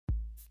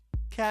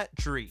Cat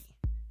tree.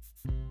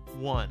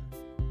 1.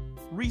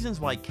 Reasons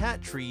why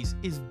cat trees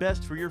is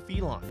best for your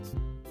felines.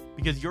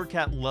 Because your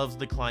cat loves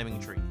the climbing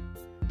tree.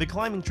 The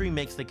climbing tree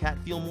makes the cat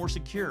feel more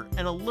secure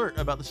and alert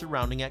about the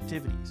surrounding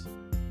activities.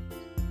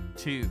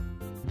 2.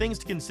 Things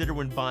to consider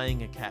when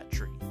buying a cat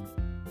tree.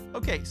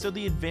 Okay, so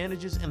the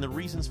advantages and the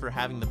reasons for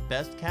having the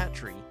best cat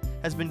tree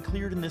has been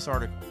cleared in this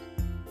article.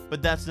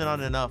 But that's not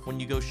enough when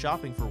you go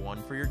shopping for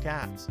one for your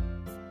cats.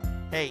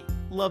 Hey,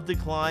 love to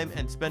climb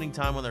and spending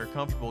time on their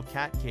comfortable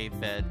cat cave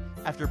bed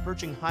after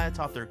perching high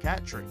atop their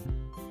cat tree.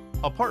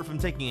 Apart from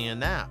taking a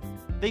nap,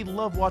 they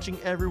love watching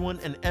everyone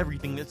and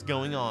everything that's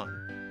going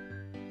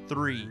on.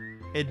 3.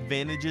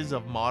 Advantages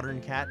of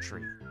modern cat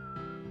tree.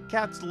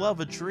 Cats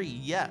love a tree,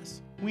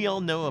 yes, we all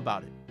know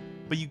about it.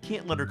 But you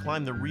can't let her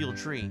climb the real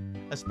tree,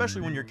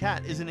 especially when your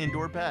cat is an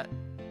indoor pet.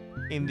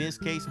 In this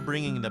case,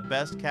 bringing the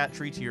best cat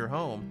tree to your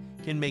home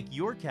can make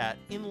your cat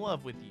in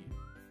love with you.